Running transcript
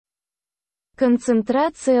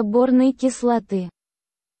Концентрация борной кислоты.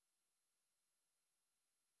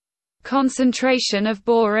 Concentration of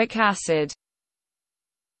boric acid.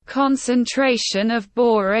 Concentration of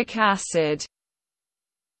boric acid.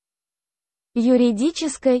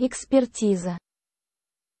 Юридическая экспертиза.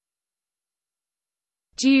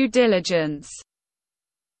 Due diligence.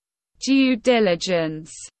 Due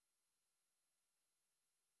diligence.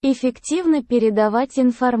 Эффективно передавать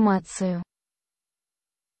информацию.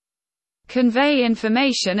 Convey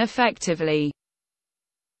information effectively.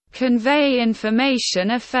 Convey information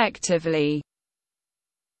effectively.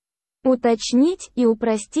 Уточнить и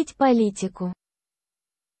упростить политику.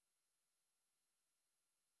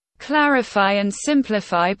 Clarify and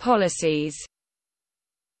simplify policies.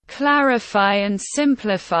 Clarify and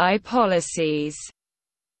simplify policies.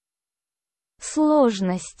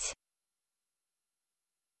 Сложность.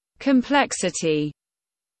 Complexity.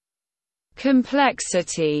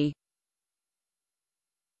 Complexity.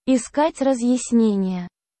 Искать разъяснения.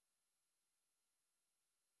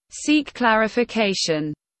 Seek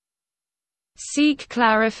clarification. Seek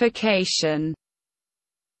clarification.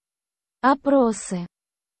 Опросы.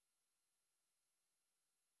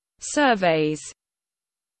 Surveys.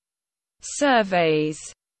 Surveys.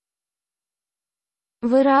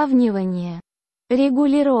 Выравнивание.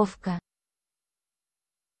 Регулировка.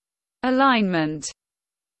 Alignment.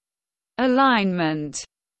 Alignment.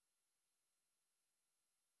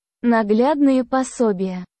 Наглядные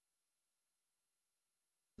пособия.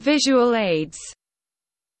 Visual aids.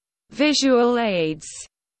 Visual aids.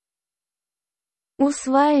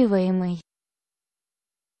 Усваиваемый.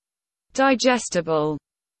 Digestible.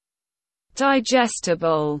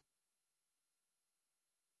 Digestible.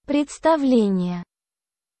 Представление.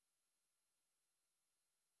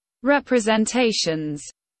 Representations.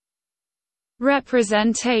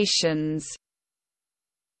 Representations.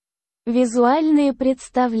 Визуальные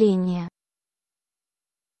представления.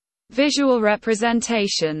 Visual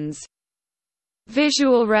representations.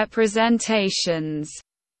 Visual representations.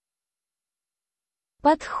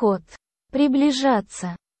 Подход.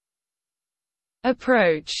 Приближаться.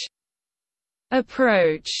 Approach.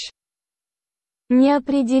 Approach.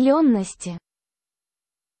 Неопределенности.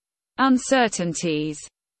 Uncertainties.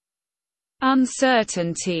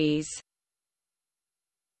 Uncertainties.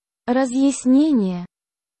 Разъяснение.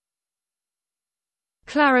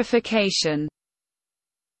 Clarification.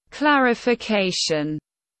 Clarification.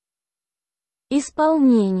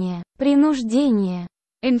 Исполнение. Принуждение.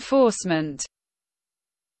 Enforcement.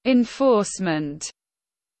 Enforcement.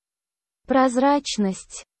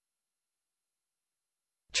 Прозрачность.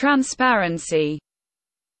 Transparency.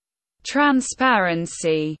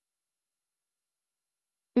 Transparency.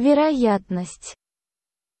 Вероятность.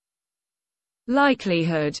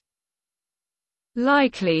 Likelihood.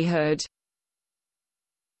 Likelihood.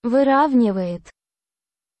 Выравнивает.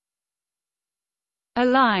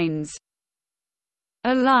 Aligns.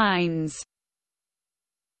 Aligns.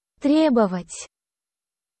 Требовать.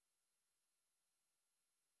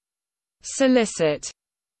 Solicit.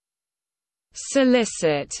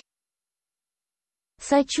 Solicit.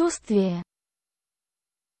 Сочувствие.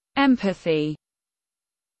 Empathy.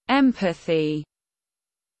 Empathy.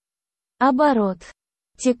 Оборот.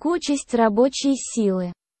 Текучесть рабочей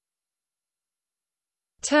силы.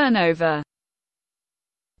 Turnover.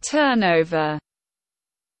 Turnover.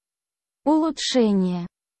 Улучшение.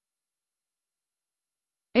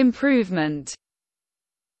 Improvement.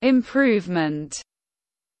 Improvement.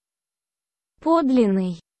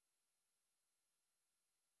 Подлинный.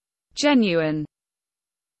 Genuine.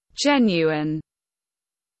 Genuine.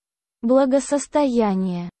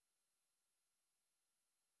 Благосостояние.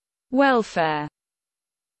 Welfare.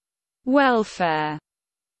 Welfare.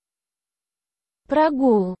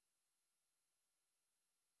 Прогул.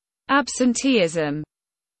 Absenteeism.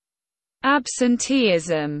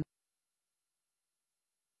 Absenteeism.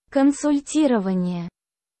 Консультирование.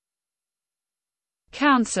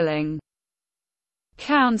 Counseling.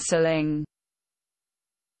 Counseling.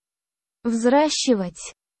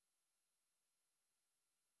 Взращивать.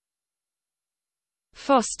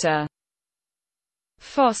 Foster.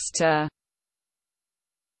 Foster.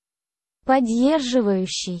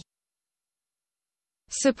 Поддерживающий.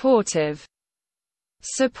 Supportive.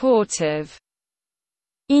 Supportive.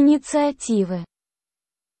 Инициативы.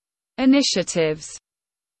 Initiatives.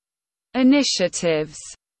 Initiatives.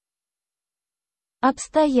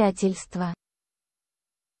 Обстоятельства.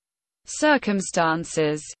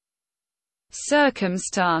 Circumstances.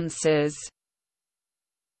 Circumstances.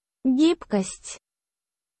 Гибкость.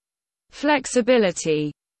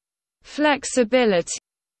 Flexibility. Flexibility.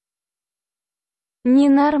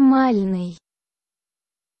 Ненормальный.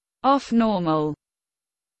 Off normal.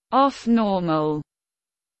 Off normal.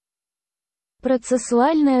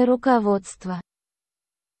 Процессуальное руководство.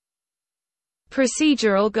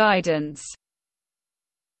 Procedural guidance.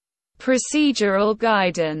 Procedural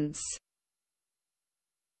guidance.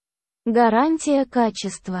 Гарантия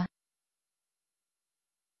качества.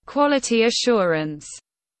 Quality assurance.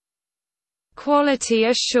 Quality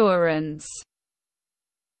assurance.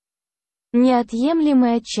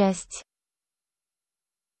 Неотъемлемая часть.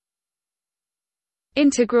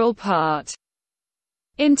 Integral part.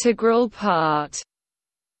 Integral part.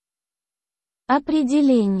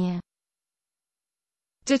 Определение.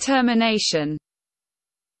 Determination.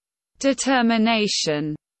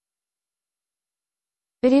 Determination.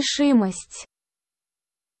 Решимость.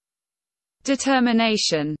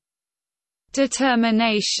 Determination.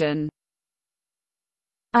 Determination.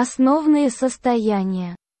 Основные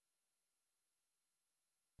состояния.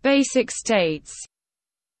 Basic states.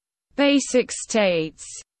 Basic states.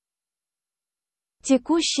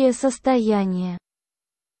 Текущее состояние.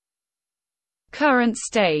 Current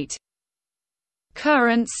state.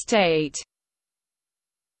 Current state.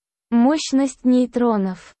 Мощность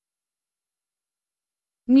нейтронов.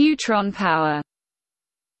 Neutron power.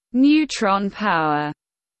 Neutron power.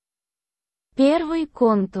 Первый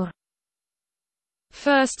контур.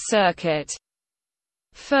 First circuit.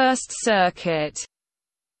 First circuit.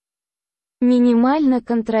 Минимально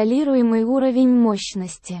контролируемый уровень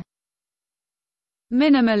мощности.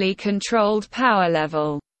 Minimally controlled power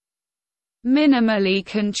level. Minimally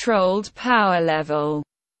controlled power level.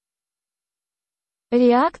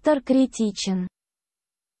 Реактор критичен.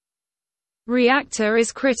 Reactor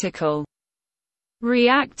is critical.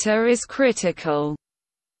 Reactor is critical.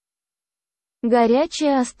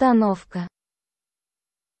 Горячая остановка.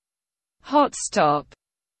 Hot stop.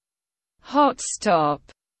 Hot stop.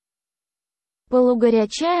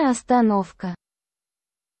 Полугорячая остановка.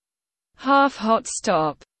 Half hot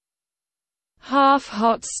stop. Half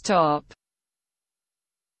hot stop.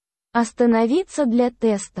 Остановиться для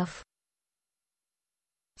тестов.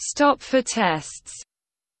 Stop for tests.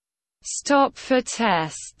 Stop for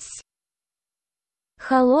tests.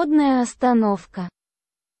 Холодная остановка.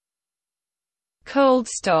 Cold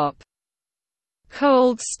stop.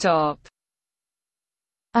 Cold stop.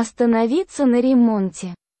 Остановиться на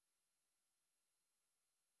ремонте.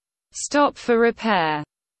 Stop for repair.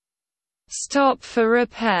 Stop for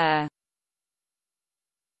repair.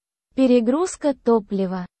 Перегрузка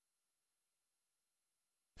топлива.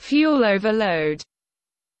 Fuel overload.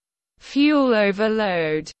 Fuel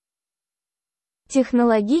overload.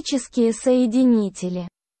 Технологические соединители.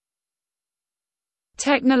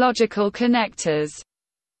 Technological connectors.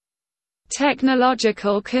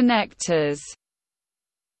 Technological connectors.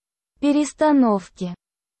 Перестановки.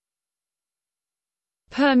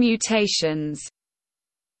 Permutations.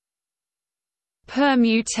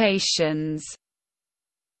 Permutations.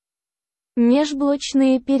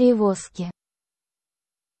 Межблочные перевозки.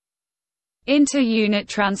 Inter-unit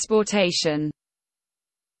transportation.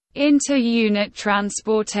 Inter-unit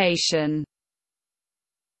transportation.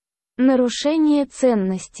 Нарушение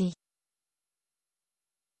ценностей.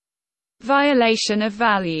 Violation of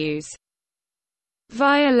values.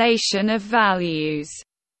 Violation of values.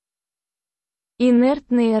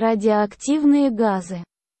 Инертные радиоактивные газы.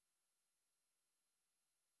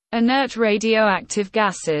 Inert radioactive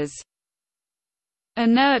gases.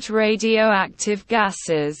 Inert radioactive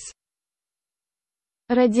gases.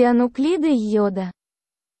 Радионуклиды йода.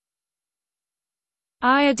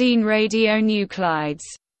 Iodine radionuclides.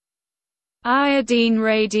 Iodine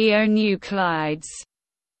radionuclides.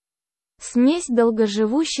 Смесь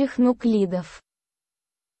долгоживущих нуклидов.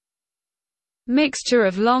 Mixture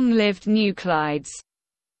of long-lived nuclides.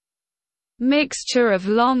 Mixture of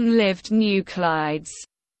long-lived nuclides.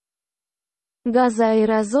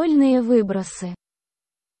 Газоаэрозольные выбросы.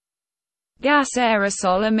 Gas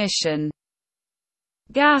aerosol emission.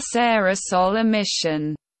 Gas aerosol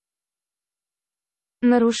emission.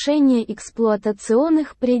 Нарушение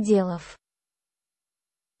эксплуатационных пределов.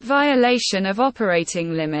 Violation of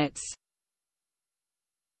operating limits.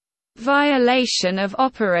 Violation of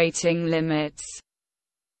operating limits.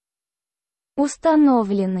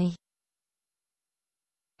 Установленный.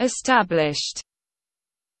 Established.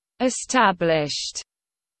 Established.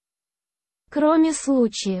 Кроме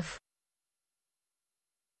случаев.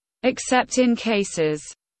 Except in cases.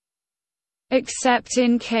 Except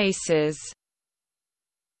in cases.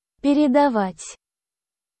 Передавать.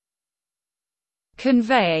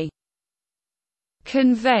 Convey.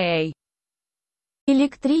 Convey.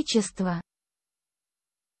 Электричество.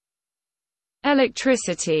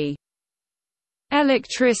 Electricity.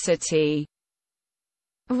 electricity,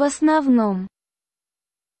 В основном.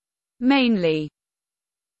 mainly,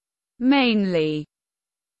 mainly,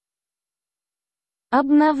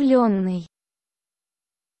 Обновленный.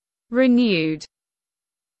 renewed,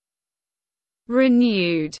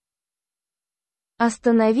 renewed,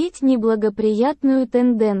 Остановить неблагоприятную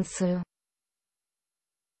тенденцию.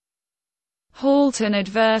 halt an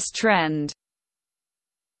adverse trend,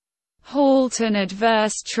 halt an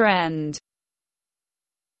adverse trend,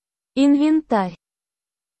 Инвентарь.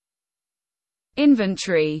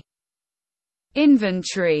 inventory,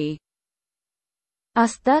 inventory,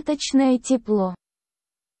 Остаточное тепло.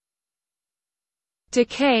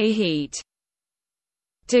 decay heat,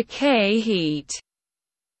 decay heat,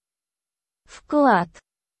 Вклад.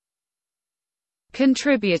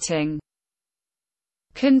 contributing,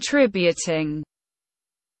 contributing,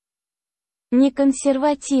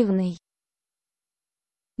 Неконсервативный.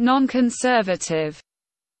 non-conservative,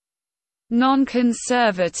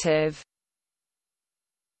 non-conservative,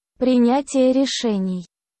 Принятие решений.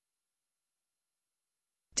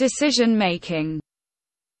 decision-making,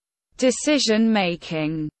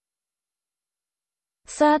 decision-making,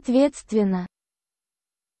 Соответственно.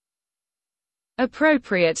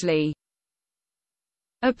 appropriately,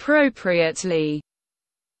 appropriately,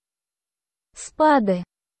 Спады.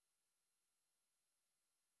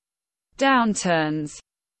 downturns,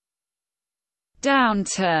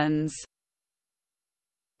 downturns,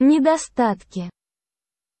 Недостатки.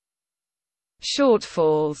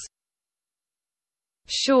 shortfalls,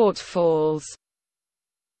 shortfalls,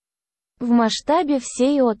 В масштабе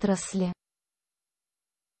всей отрасли.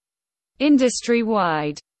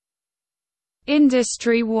 industry-wide,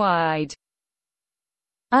 industry-wide,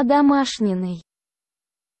 Одомашненный.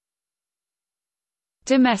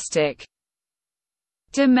 domestic,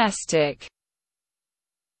 domestic,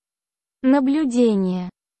 Наблюдение.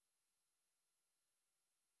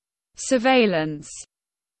 surveillance,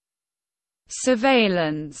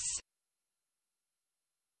 surveillance,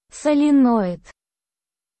 Соленоид.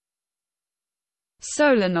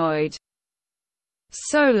 solenoid,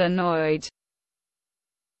 solenoid,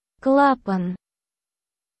 Клапан.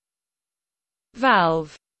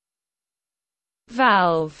 valve,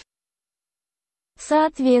 valve,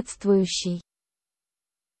 Соответствующий.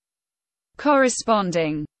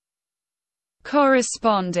 corresponding,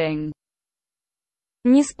 corresponding,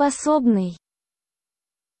 Неспособный.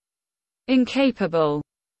 incapable,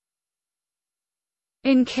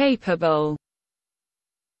 incapable,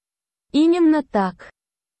 Именно так.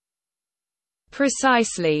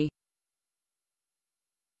 precisely,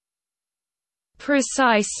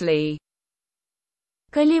 precisely,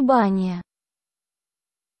 Колебания.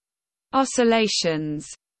 oscillations,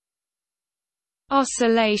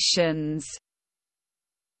 oscillations,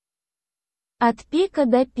 От пика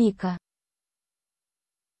до пика.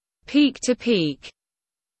 peak to peak,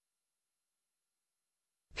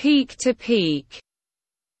 peak to peak,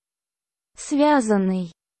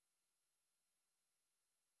 Связанный.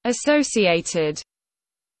 associated,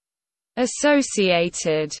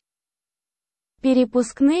 associated,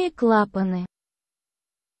 Перепускные клапаны.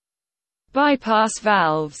 bypass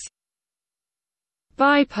valves,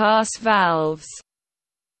 bypass valves,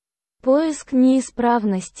 Поиск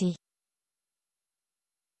неисправностей.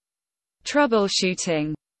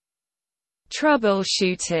 troubleshooting,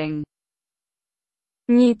 troubleshooting,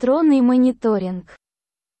 Нейтронный мониторинг.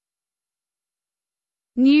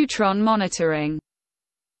 neutron monitoring,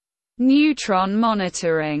 neutron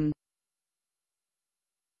monitoring,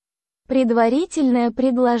 Предварительное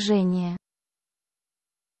предложение.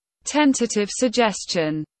 tentative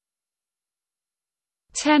suggestion,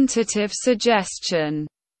 tentative suggestion,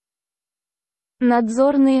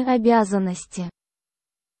 Надзорные обязанности.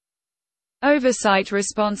 oversight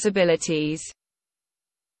responsibilities,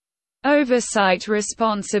 oversight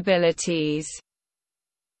responsibilities,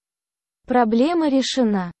 Проблема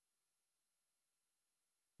решена.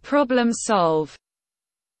 problem solve,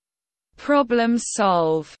 problem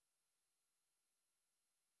solve,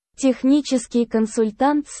 Технический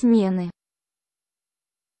консультант смены.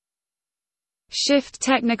 shift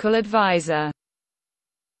technical advisor,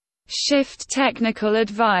 shift technical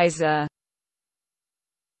advisor,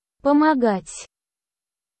 Помогать.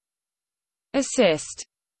 assist,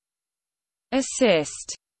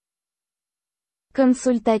 assist,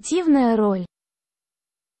 Консультативная роль.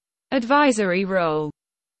 advisory role,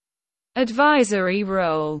 advisory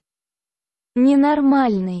role,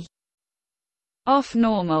 Ненормальный. off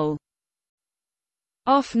normal,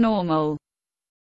 off normal,